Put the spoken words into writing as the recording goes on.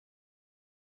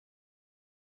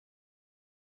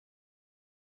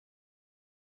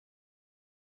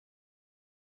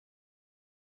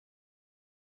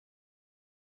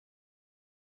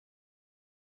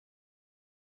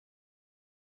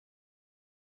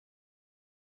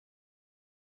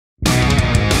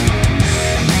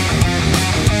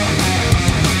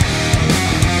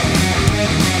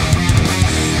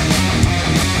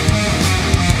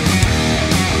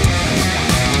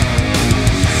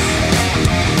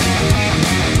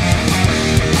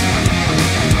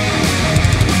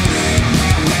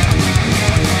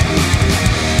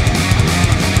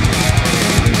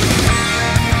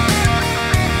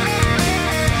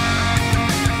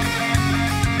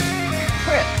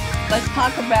let's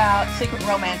talk about secret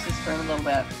romances for a little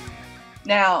bit.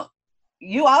 Now,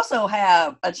 you also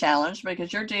have a challenge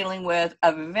because you're dealing with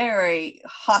a very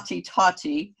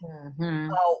hotty-totty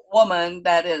woman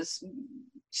that is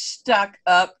stuck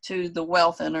up to the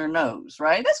wealth in her nose,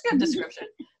 right? That's a good description.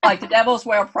 Like the Devils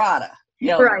Wear Prada. You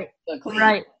know, Right.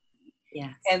 Right. Yeah.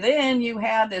 And then you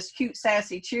have this cute,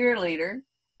 sassy cheerleader,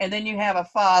 and then you have a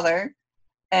father,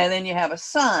 and then you have a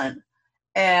son.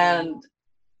 And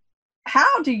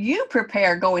how do you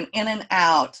prepare going in and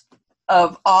out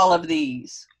of all of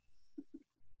these?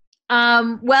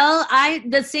 Well,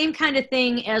 the same kind of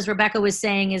thing as Rebecca was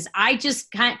saying is I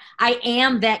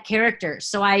am that character.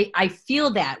 So I feel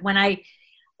that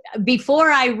before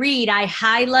I read, I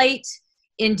highlight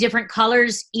in different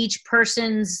colors each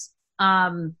person's,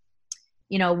 when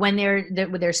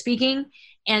they're speaking.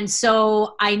 And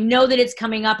so I know that it's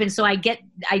coming up. And so I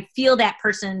feel that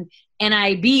person and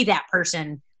I be that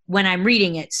person when I'm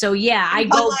reading it. So yeah, I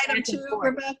go highlight them too,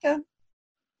 Rebecca?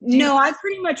 No, I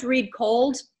pretty much read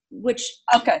cold, which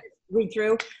read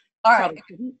through. All right.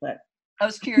 But I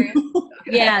was curious.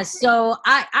 Yeah. So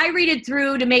I read it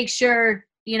through to make sure,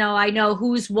 I know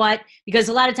who's what, because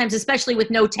a lot of times, especially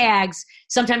with no tags,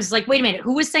 sometimes it's like, wait a minute,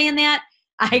 who was saying that?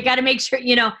 I got to make sure,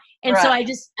 and so I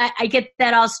get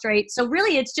that all straight. So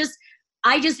really it's just,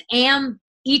 I just am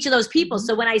each of those people.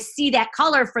 So when I see that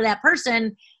color for that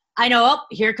person, I know, oh,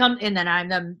 here comes, and then I'm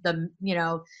the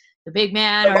big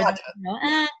man or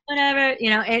whatever,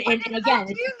 and again,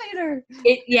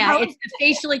 it's the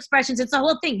facial expressions. It's the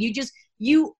whole thing.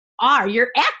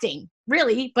 You're acting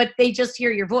really, but they just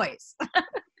hear your voice.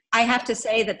 I have to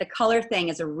say that the color thing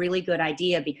is a really good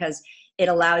idea because it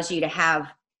allows you to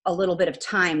have a little bit of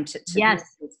time to know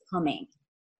what's coming.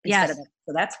 So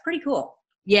that's pretty cool.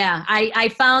 Yeah, I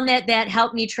found that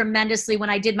helped me tremendously when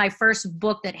I did my first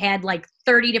book that had like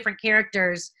 30 different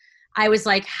characters. I was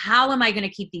like, how am I going to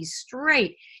keep these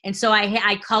straight? And so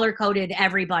I color coded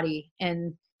everybody.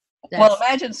 And well,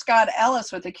 imagine Scott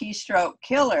Ellis with the Keystroke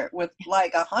Killer with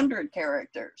like 100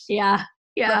 characters. Yeah.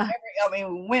 Yeah.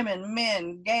 Women,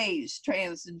 men, gays,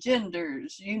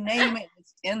 transgenders, you name it,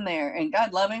 it's in there. And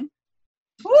God love him.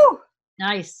 Woo!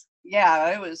 Nice.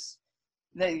 Yeah, it was.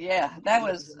 That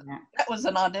was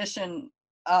an audition.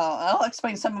 I'll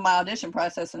explain some of my audition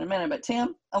process in a minute. But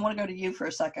Tim, I want to go to you for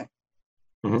a second.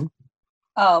 Mm-hmm.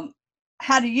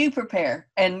 How do you prepare?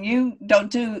 And you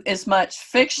don't do as much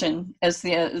fiction as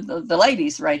the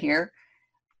ladies right here.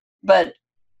 But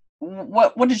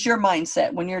what is your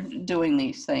mindset when you're doing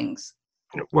these things?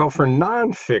 Well, for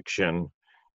nonfiction,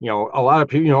 a lot of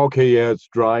people, it's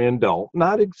dry and dull.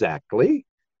 Not exactly.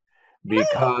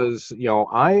 Because,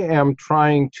 I am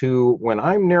trying to, when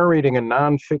I'm narrating a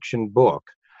nonfiction book,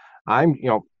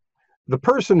 the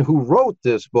person who wrote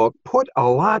this book put a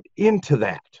lot into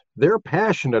that. They're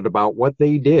passionate about what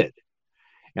they did.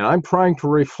 And I'm trying to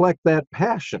reflect that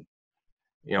passion.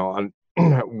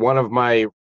 One of my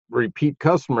repeat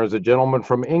customers, a gentleman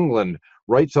from England,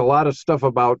 writes a lot of stuff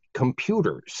about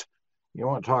computers. You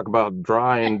want to talk about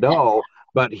dry and dull.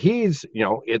 But he's,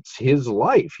 it's his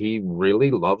life. He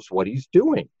really loves what he's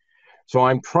doing. So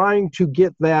I'm trying to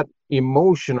get that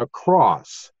emotion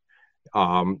across.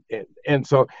 And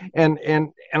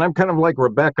I'm kind of like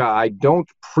Rebecca. I don't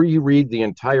pre-read the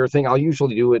entire thing. I'll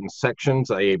usually do it in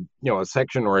sections, a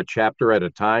section or a chapter at a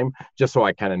time, just so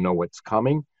I kind of know what's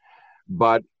coming.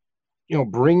 But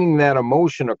bringing that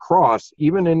emotion across,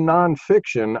 even in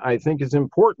nonfiction, I think is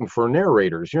important for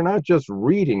narrators. You're not just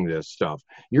reading this stuff.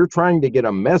 You're trying to get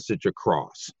a message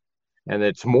across. And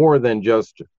it's more than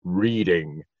just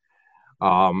reading.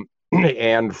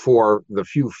 And for the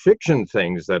few fiction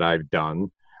things that I've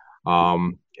done,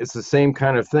 it's the same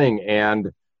kind of thing. And,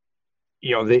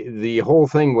 the whole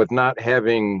thing with not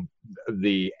having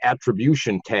the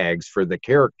attribution tags for the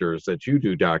characters that you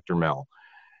do, Dr. Mel,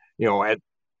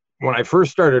 when I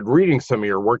first started reading some of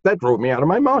your work, that drove me out of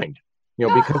my mind,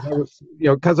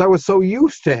 because I was so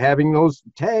used to having those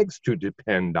tags to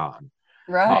depend on.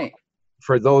 Right.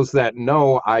 For those that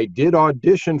know, I did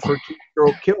audition for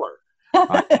Keystroke Killer.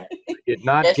 I did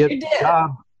not get the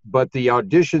job, but the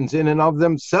auditions in and of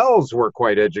themselves were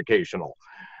quite educational,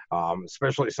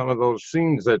 especially some of those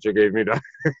scenes that you gave me to.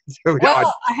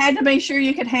 Well, I had to make sure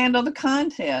you could handle the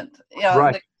content.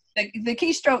 Right. The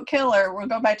Keystroke Killer, we'll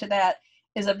go back to that,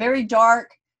 is a very dark,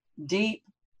 deep,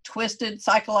 twisted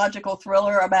psychological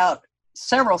thriller about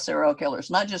several serial killers,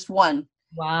 not just one.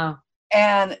 Wow.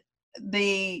 And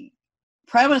the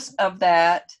premise of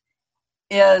that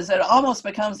is it almost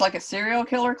becomes like a serial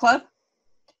killer club.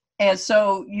 And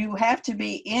so you have to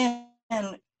be in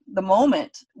the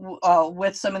moment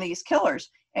with some of these killers.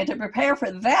 And to prepare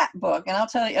for that book, and I'll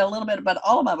tell you a little bit about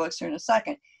all of my books here in a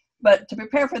second, but to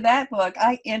prepare for that book,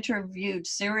 I interviewed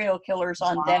serial killers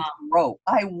on death row.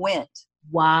 I went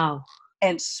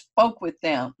and spoke with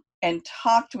them and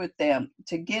talked with them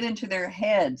to get into their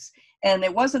heads. And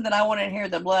it wasn't that I wanted to hear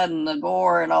the blood and the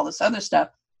gore and all this other stuff.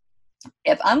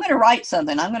 If I'm going to write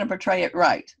something, I'm going to portray it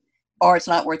right, or it's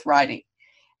not worth writing.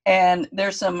 And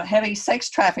there's some heavy sex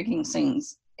trafficking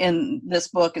scenes in this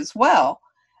book as well.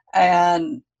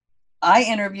 And I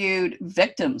interviewed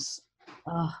victims,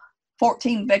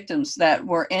 14 victims that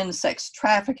were in sex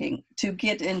trafficking to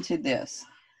get into this.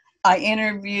 I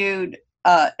interviewed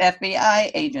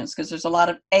FBI agents, because there's a lot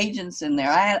of agents in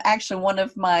there. I had actually, one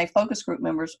of my focus group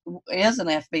members is an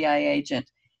FBI agent.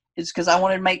 It's because I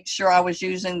wanted to make sure I was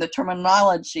using the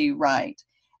terminology right.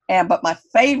 But my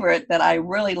favorite that I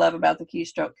really love about the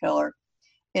Keystroke Killer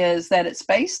is that it's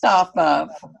based off of,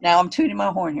 now I'm tooting my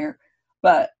horn here,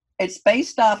 but it's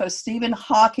based off of Stephen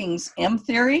Hawking's M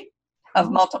theory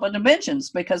of multiple dimensions,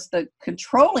 because the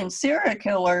controlling serial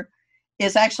killer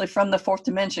is actually from the fourth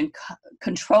dimension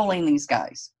controlling these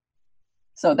guys.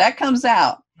 So that comes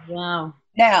out. Wow.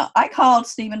 Now, I called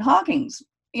Stephen Hawking's.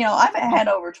 You know, I've had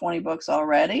over 20 books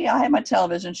already. I had my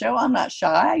television show. I'm not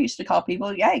shy. I used to call people,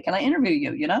 hey, can I interview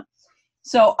you, you know?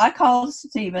 So I called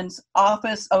Stephen's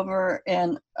office over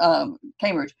in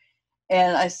Cambridge,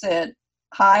 and I said,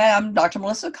 hi, I'm Dr.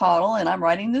 Melissa Caudle, and I'm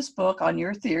writing this book on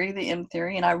your theory, the M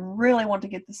theory, and I really want to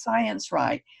get the science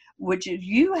right. Would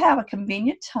you have a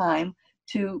convenient time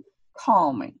to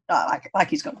call me? Like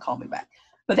he's going to call me back.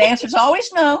 But the answer is always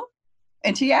no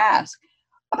until you ask.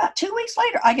 About 2 weeks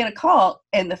later, I get a call,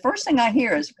 and the first thing I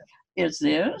hear is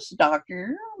this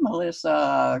Dr.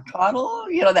 Melissa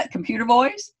Caudle? You know, that computer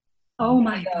voice? Oh,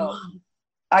 my God.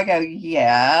 I go,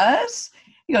 yes.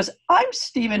 He goes, I'm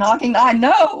Stephen Hawking. I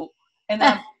know. And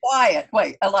I'm quiet.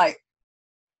 Wait,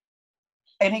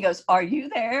 and he goes, are you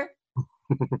there?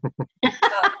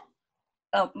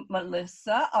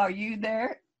 Melissa, are you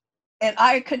there? And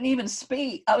I couldn't even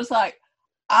speak. I was like,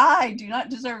 I do not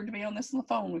deserve to be on this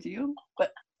phone with you,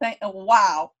 but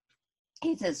wow.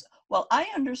 He says, well, I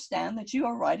understand that you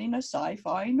are writing a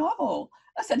sci-fi novel.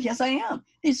 I said, yes, I am.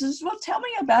 He says, well, tell me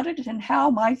about it and how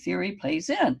my theory plays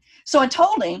in. So I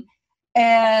told him,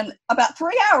 and about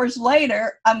 3 hours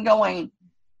later, I'm going,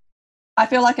 I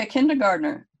feel like a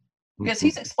kindergartner, because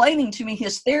he's explaining to me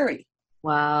his theory.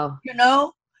 Wow. You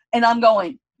know, and I'm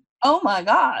going, oh my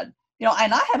God, you know,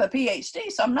 and I have a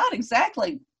PhD, so I'm not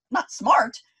exactly not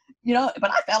smart, you know,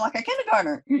 but I felt like a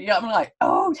kindergartner. You know, I'm like,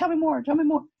 oh, tell me more.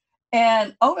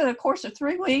 And over the course of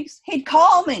 3 weeks, he'd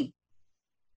call me.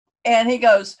 And he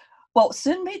goes, well,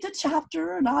 send me the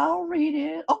chapter and I'll read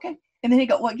it. Okay. And then he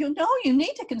go, well, you know, you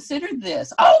need to consider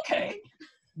this. Okay.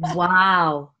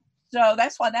 Wow. So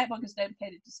that's why that book is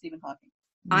dedicated to Stephen Hawking.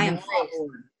 I am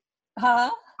floored.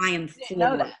 Huh? I am Didn't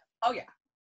know that. Oh, yeah.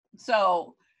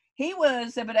 So he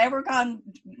was, if it ever gone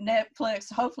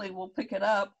Netflix, hopefully we'll pick it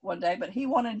up one day, but he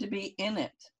wanted to be in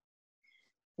it.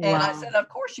 And I said, of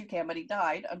course you can, but he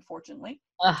died, unfortunately.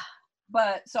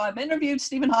 But so I've interviewed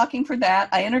Stephen Hawking for that.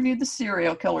 I interviewed the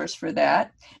serial killers for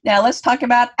that. Now let's talk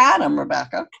about Adam,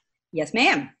 Rebecca. Yes,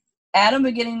 ma'am. Adam,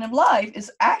 Beginning of Life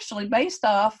is actually based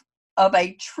off of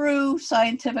a true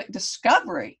scientific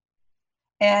discovery.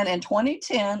 And in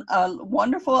 2010, a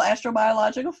wonderful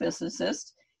astrobiological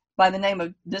physicist by the name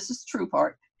of, this is the true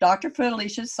part, Dr.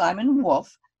 Felicia Simon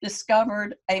Wolf,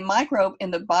 discovered a microbe in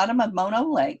the bottom of Mono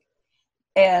Lake.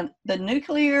 And the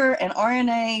nuclear and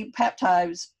RNA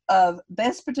peptides of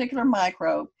this particular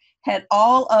microbe had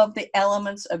all of the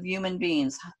elements of human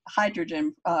beings,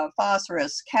 hydrogen,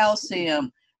 phosphorus,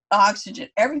 calcium, oxygen,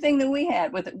 everything that we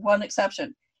had, with one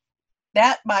exception.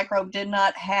 That microbe did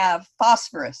not have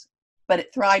phosphorus, but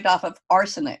it thrived off of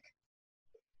arsenic.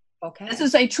 Okay. This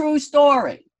is a true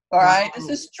story. All right. This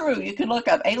is true. You can look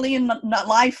up alien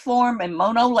life form in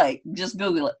Mono Lake. Just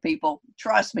Google it, people.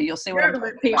 Trust me. You'll see what I'm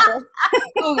talking about.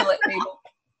 Google it, people.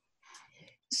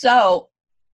 So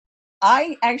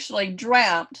I actually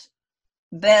dreamt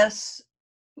this.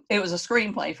 It was a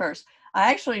screenplay first. I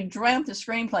actually dreamt the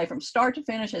screenplay from start to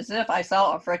finish as if I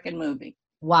saw a freaking movie.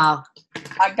 Wow.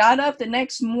 I got up the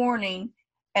next morning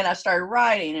and I started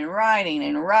writing and writing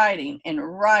and writing and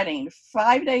writing.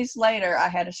 5 days later, I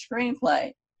had a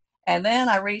screenplay. And then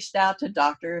I reached out to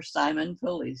Dr. Simon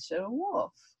Felicia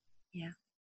Wolf. Yeah.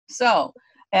 So,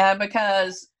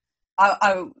 because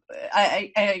I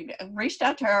reached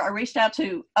out to her, I reached out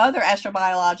to other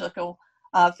astrobiological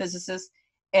physicists,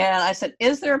 and I said,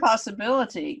 is there a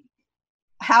possibility?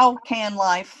 How can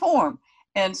life form?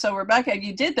 And so, Rebecca,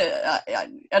 you did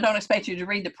I don't expect you to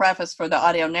read the preface for the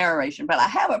audio narration, but I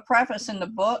have a preface in the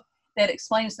book that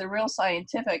explains the real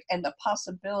scientific and the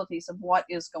possibilities of what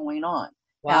is going on.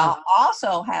 Wow. Now, I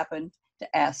also happened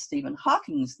to ask Stephen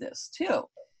Hawking this too,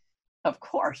 of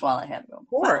course, while I had him. Of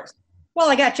course. Well,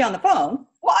 I got you on the phone.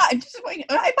 Well, by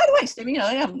the way, Stephen,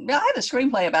 I had a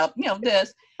screenplay about,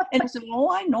 this. And he said,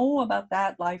 well, I know about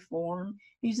that life form.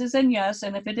 He says, and yes,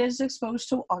 and if it is exposed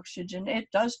to oxygen, it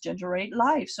does generate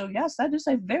life. So yes, that is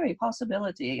a very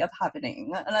possibility of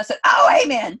happening. And I said, oh,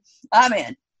 amen. I'm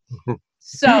in.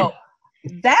 So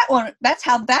that's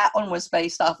how that one was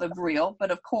based off of real.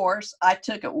 But of course, I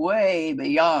took it way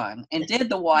beyond and did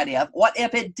the what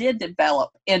if it did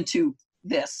develop into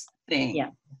this thing. Yeah.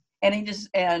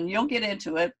 And you'll get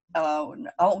into it. I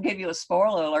won't give you a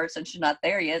spoiler alert since you're not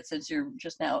there yet, since you're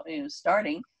just now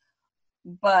starting.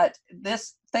 But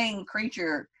this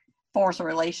creature forms a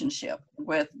relationship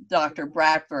with Dr.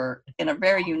 Bradford in a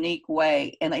very unique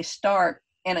way. And they start,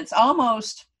 and it's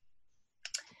almost,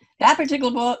 that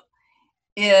particular book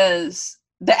is,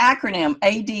 the acronym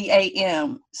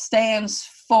ADAM stands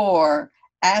for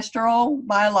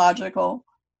Astrobiological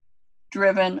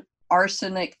Driven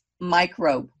Arsenic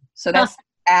Microbe. So that's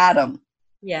Adam.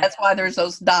 Yeah. That's why there's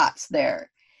those dots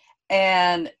there.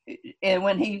 And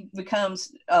when he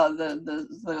becomes,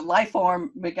 the life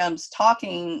form becomes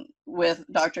talking with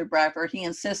Dr. Bradford, he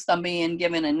insists on being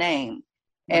given a name.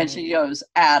 And she goes,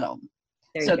 Adam.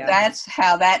 So that's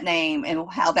how that name and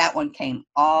how that one came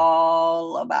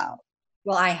all about.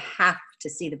 Well, I have to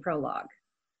see the prologue.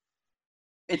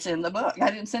 It's in the book. I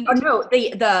didn't send it. Oh, no,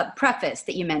 the preface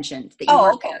that you mentioned.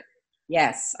 Okay.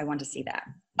 Yes, I want to see that.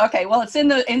 Okay, well, it's in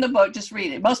the book. Just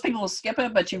read it. Most people will skip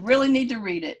it, but you really need to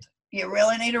read it. You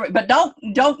really need to read, but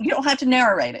you don't have to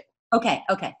narrate it. Okay.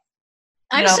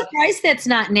 I'm surprised that's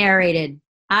not narrated.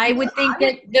 I would think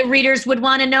that the readers would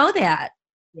want to know that.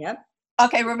 Yep.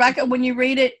 Okay, Rebecca, when you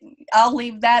read it, I'll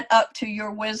leave that up to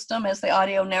your wisdom as the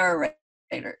audio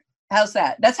narrator. How's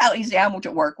that? That's how easy I'm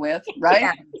to work with,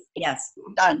 right? Yes.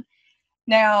 Done.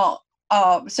 Now,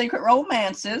 Secret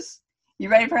Romances. You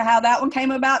ready for how that one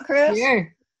came about, Chris?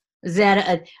 Sure. Is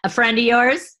that a friend of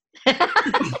yours?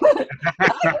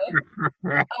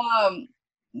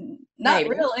 Not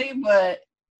really, but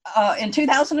in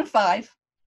 2005,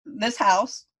 this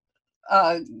house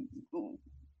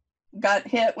got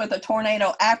hit with a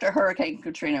tornado after Hurricane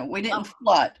Katrina. We didn't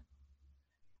flood,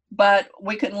 but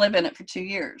we couldn't live in it for 2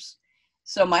 years.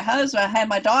 So my husband, I had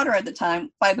my daughter at the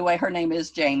time. By the way, her name is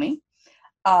Jamie.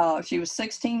 She was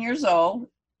 16 years old,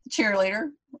 cheerleader,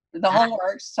 the whole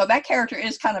works. So that character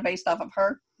is kind of based off of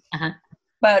her.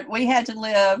 But we had to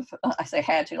live, I say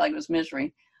had to, like it was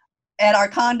misery, at our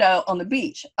condo on the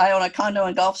beach. I own a condo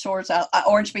in Gulf Shores,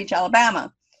 Orange Beach,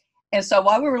 Alabama. And so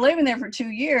while we were living there for 2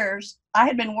 years, I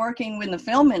had been working in the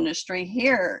film industry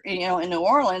here, in New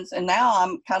Orleans, and now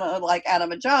I'm kind of like out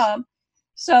of a job.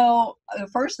 So the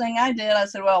first thing I did, I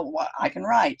said, well, I can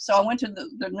write. So I went to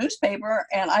the newspaper,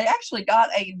 and I actually got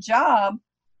a job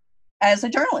as a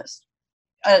journalist,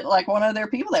 like one of their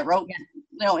people that wrote,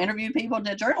 interviewed people,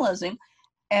 did journalism.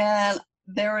 And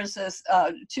there was this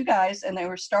 2 guys, and they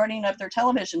were starting up their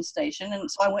television station,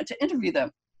 and so I went to interview them.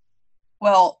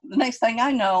 Well, the next thing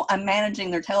I know, I'm managing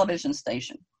their television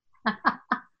station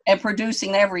and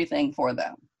producing everything for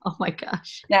them. Oh my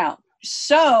gosh. Now,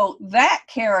 so that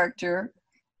character,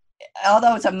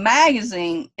 although it's a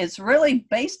magazine, it's really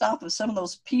based off of some of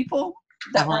those people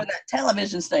that were in that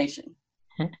television station.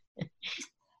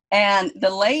 And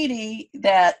the lady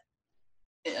that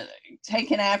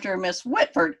taken after Miss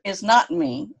Whitford is not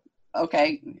me.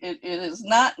 Okay, it is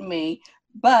not me,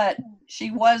 but she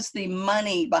was the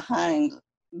money behind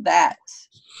that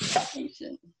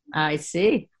station. I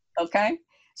see. Okay,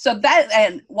 so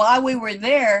and while we were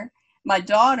there, my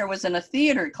daughter was in a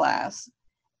theater class,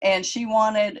 and she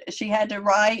had to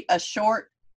write a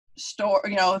short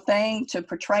story, thing to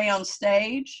portray on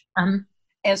stage.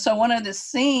 And so one of the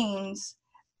scenes,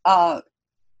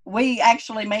 we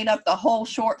actually made up the whole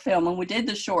short film, and we did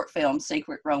the short film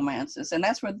Secret Romances, and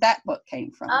that's where that book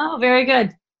came from. Oh, very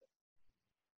good.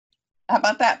 How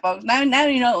about that, folks? Now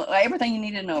you know everything you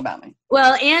need to know about me.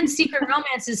 Well, and Secret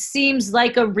Romances seems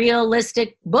like a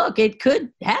realistic book. It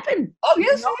could happen. Oh,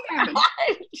 yes.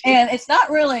 And it's not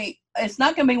going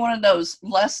to be one of those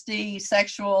lusty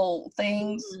sexual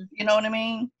things. You know what I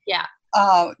mean? Yeah.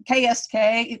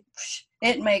 KSK,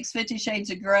 it makes 50 Shades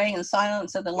of Grey and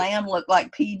Silence of the Lamb look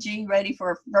like PG, ready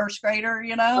for a first grader,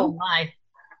 Oh, my.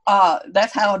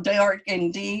 That's how dark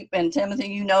and deep, and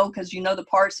Timothy, because you know the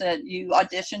parts that you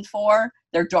auditioned for.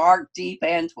 They're dark, deep,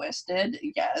 and twisted,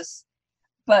 yes.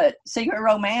 But Secret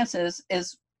Romances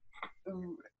is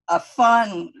a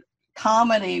fun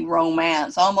comedy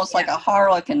romance, almost like a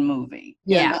Harlequin movie.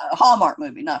 Yeah. A Hallmark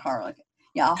movie, not Harlequin.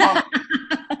 Yeah, Hallmark.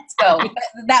 So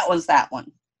that was that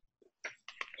one.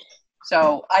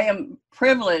 So I am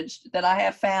privileged that I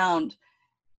have found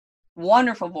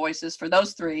wonderful voices for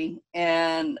those three.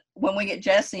 And when we get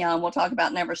Jessie on, we'll talk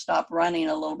about Never Stop Running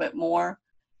a little bit more.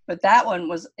 But that one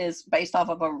is based off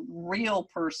of a real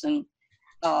person,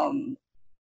 and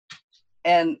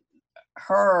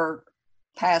her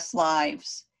past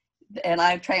lives. And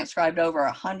I've transcribed over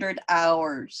 100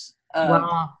 hours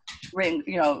of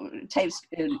tapes.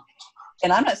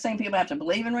 And I'm not saying people have to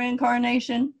believe in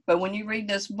reincarnation, but when you read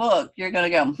this book, you're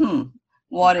going to go,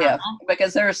 what if?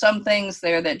 Because there are some things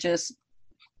there that just,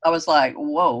 I was like,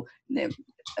 whoa.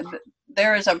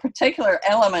 There is a particular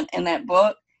element in that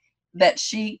book that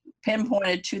she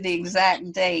pinpointed to the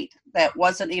exact date that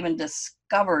wasn't even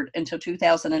discovered until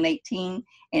 2018,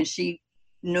 and she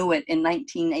knew it in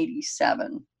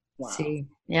 1987. Wow. See,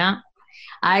 yeah.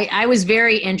 I was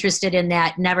very interested in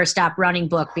that Never Stop Running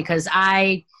book because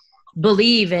I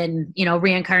believe in,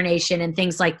 reincarnation and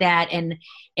things like that. And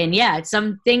yeah,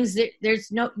 some things that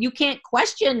you can't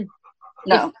question.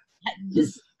 No.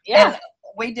 And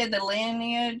we did the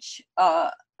lineage.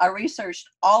 I researched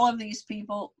all of these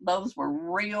people. Those were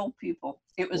real people.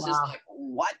 It was just like,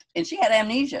 what? And she had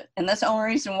amnesia. And that's the only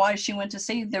reason why she went to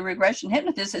see the regression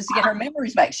hypnotist, is to get her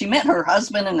memories back. She met her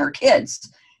husband and her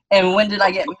kids. And when did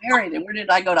I get married? And where did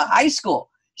I go to high school?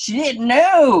 She didn't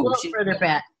know. Further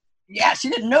back. Yeah, she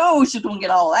didn't know she was going to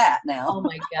get all that now. Oh,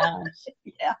 my gosh.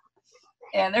 Yeah.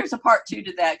 And there's a part 2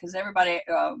 to that, because everybody,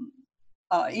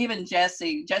 even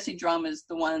Jessie Drum is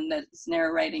the one that's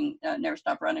narrating Never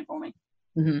Stop Running for me.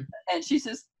 Mm-hmm. And she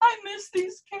says, I miss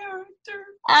these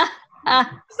characters. I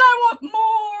want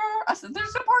more. I said,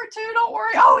 there's a part 2, don't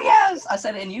worry. Oh, yes. I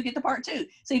said, and you get the part 2.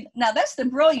 See, now that's the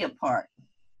brilliant part,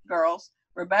 girls.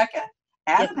 Rebecca,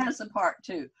 Adam has the part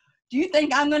 2. Do you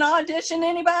think I'm going to audition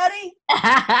anybody?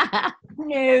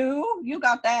 No, you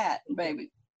got that,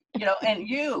 baby. And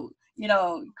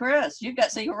Chris, you've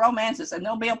got Secret Romances, and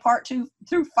there'll be a part 2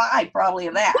 through 5 probably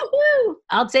of that. Woo-hoo.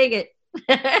 I'll take it.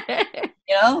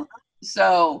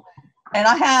 So, and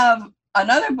I have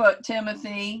another book,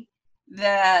 Timothy,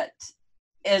 that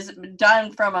is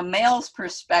done from a male's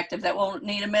perspective that will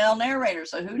need a male narrator.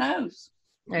 So who knows?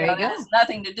 There you go. It has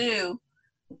nothing to do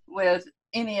with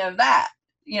any of that.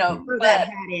 Throw that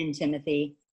hat in,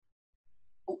 Timothy.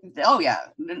 Oh yeah,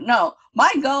 no.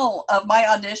 My goal of my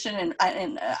audition, and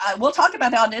I will talk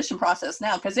about the audition process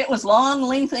now, because it was long,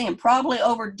 lengthy, and probably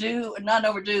overdue. Not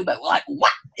overdue, but like,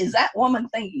 what is that woman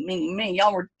thinking? Meaning me.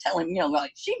 Y'all were telling me,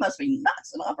 like, she must be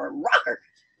nuts and off her rocker.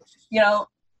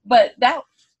 But that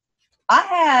I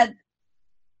had.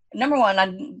 Number one, I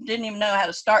didn't even know how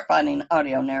to start finding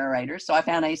audio narrators, so I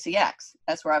found ACX.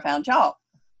 That's where I found y'all.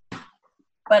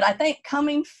 But I think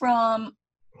coming from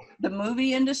the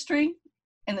movie industry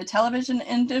and the television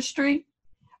industry,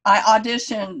 I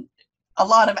auditioned a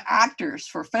lot of actors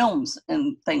for films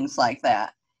and things like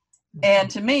that. And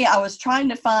to me, I was trying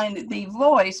to find the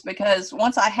voice, because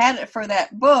once I had it for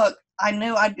that book, I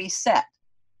knew I'd be set.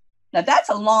 Now, that's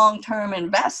a long-term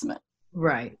investment.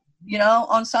 Right.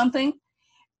 On something.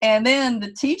 And then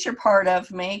the teacher part of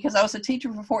me, because I was a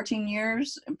teacher for 14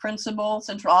 years, principal,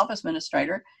 central office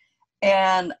administrator,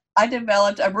 and I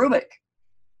developed a Rubik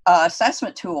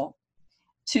assessment tool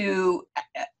to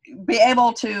be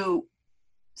able to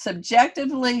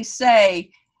subjectively say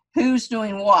who's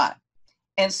doing what.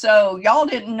 And so y'all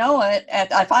didn't know it.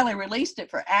 I finally released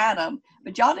it for Adam,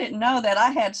 but y'all didn't know that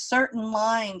I had certain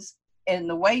lines, and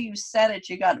the way you said it,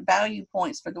 you got value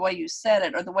points for the way you said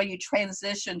it, or the way you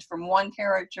transitioned from one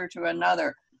character to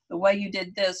another, the way you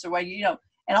did this, the way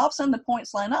and all of a sudden the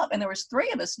points line up. And there was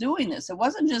 3 of us doing this. It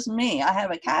wasn't just me. I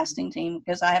have a casting team,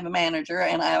 because I have a manager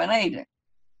and I have an agent.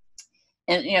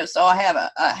 And, so I have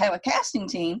a casting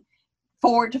team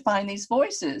forward to find these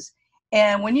voices.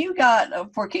 And when you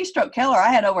got, for Keystroke Killer,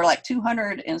 I had over like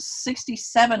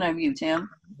 267 of you, Tim.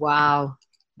 Wow.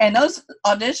 And those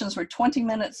auditions were 20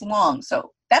 minutes long.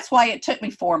 So that's why it took me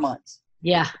 4 months.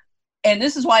 Yeah. And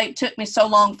this is why it took me so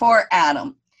long for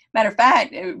Adam. Matter of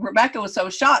fact, Rebecca was so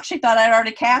shocked, she thought I'd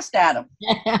already cast Adam.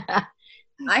 I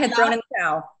had thrown in the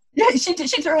towel. Yeah, she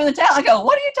threw in the towel. I go,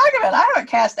 what are you talking about? I haven't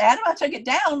cast Adam. I took it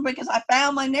down because I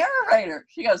found my narrator.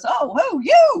 She goes, oh, who?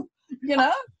 You?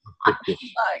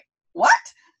 Like, what?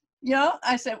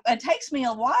 I said, it takes me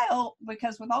a while,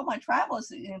 because with all my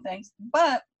travels and things,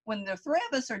 but when the 3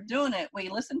 of us are doing it, we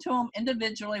listen to them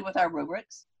individually with our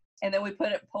rubrics, and then we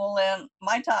pull in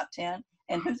my top 10,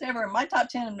 and who's ever in my top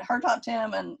 10 and her top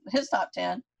 10 and his top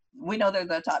 10, we know they're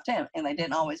the top 10, and they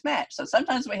didn't always match. So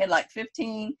sometimes we had like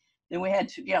 15 Then we had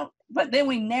to, but then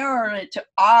we narrowed it to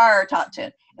our top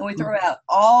 10, and we threw out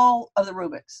all of the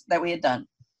Rubiks that we had done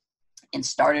and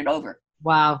started over.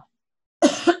 Wow.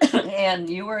 And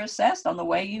you were assessed on the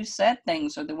way you said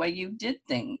things or the way you did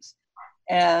things.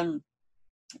 And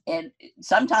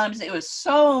sometimes it was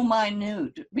so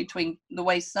minute between the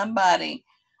way somebody,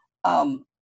 I'll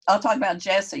talk about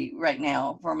Jesse right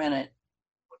now for a minute.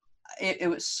 It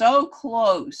was so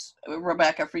close,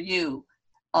 Rebecca, for you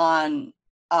on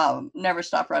Never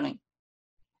Stop Running.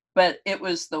 But it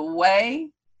was the way,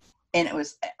 and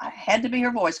I had to be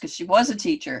her voice because she was a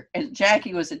teacher and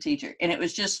Jackie was a teacher. And it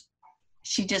was just,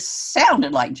 she just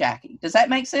sounded like Jackie. Does that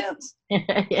make sense?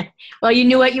 Yeah. Well, you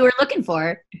knew what you were looking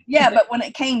for. Yeah, but when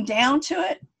it came down to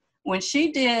it, when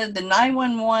she did the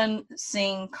 911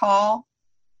 scene call,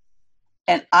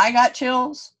 and I got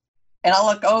chills, and I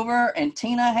looked over, and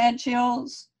Tina had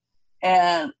chills,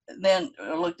 and then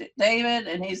I looked at David,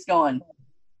 and he's going,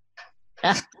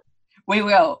 we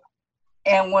will.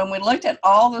 And when we looked at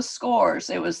all the scores,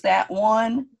 it was that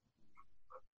one,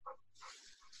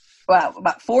 well,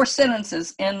 about 4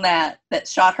 sentences in that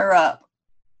shot her up.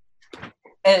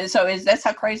 And so that's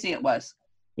how crazy it was.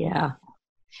 Yeah.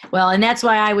 Well, and that's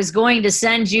why I was going to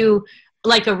send you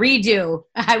like a redo.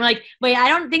 I'm like, wait, I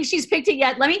don't think she's picked it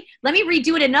yet. Let me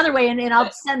redo it another way, and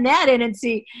I'll send that in and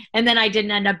see. And then I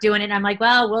didn't end up doing it. And I'm like,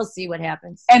 well, we'll see what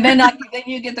happens. And then then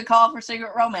you get the call for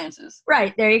Secret Romances.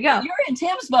 Right. There you go. You're in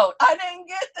Tim's boat. I didn't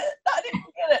get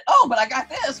it. Oh, but I got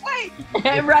this. Wait.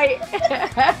 Right.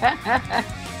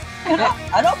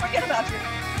 I don't forget about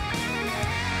you.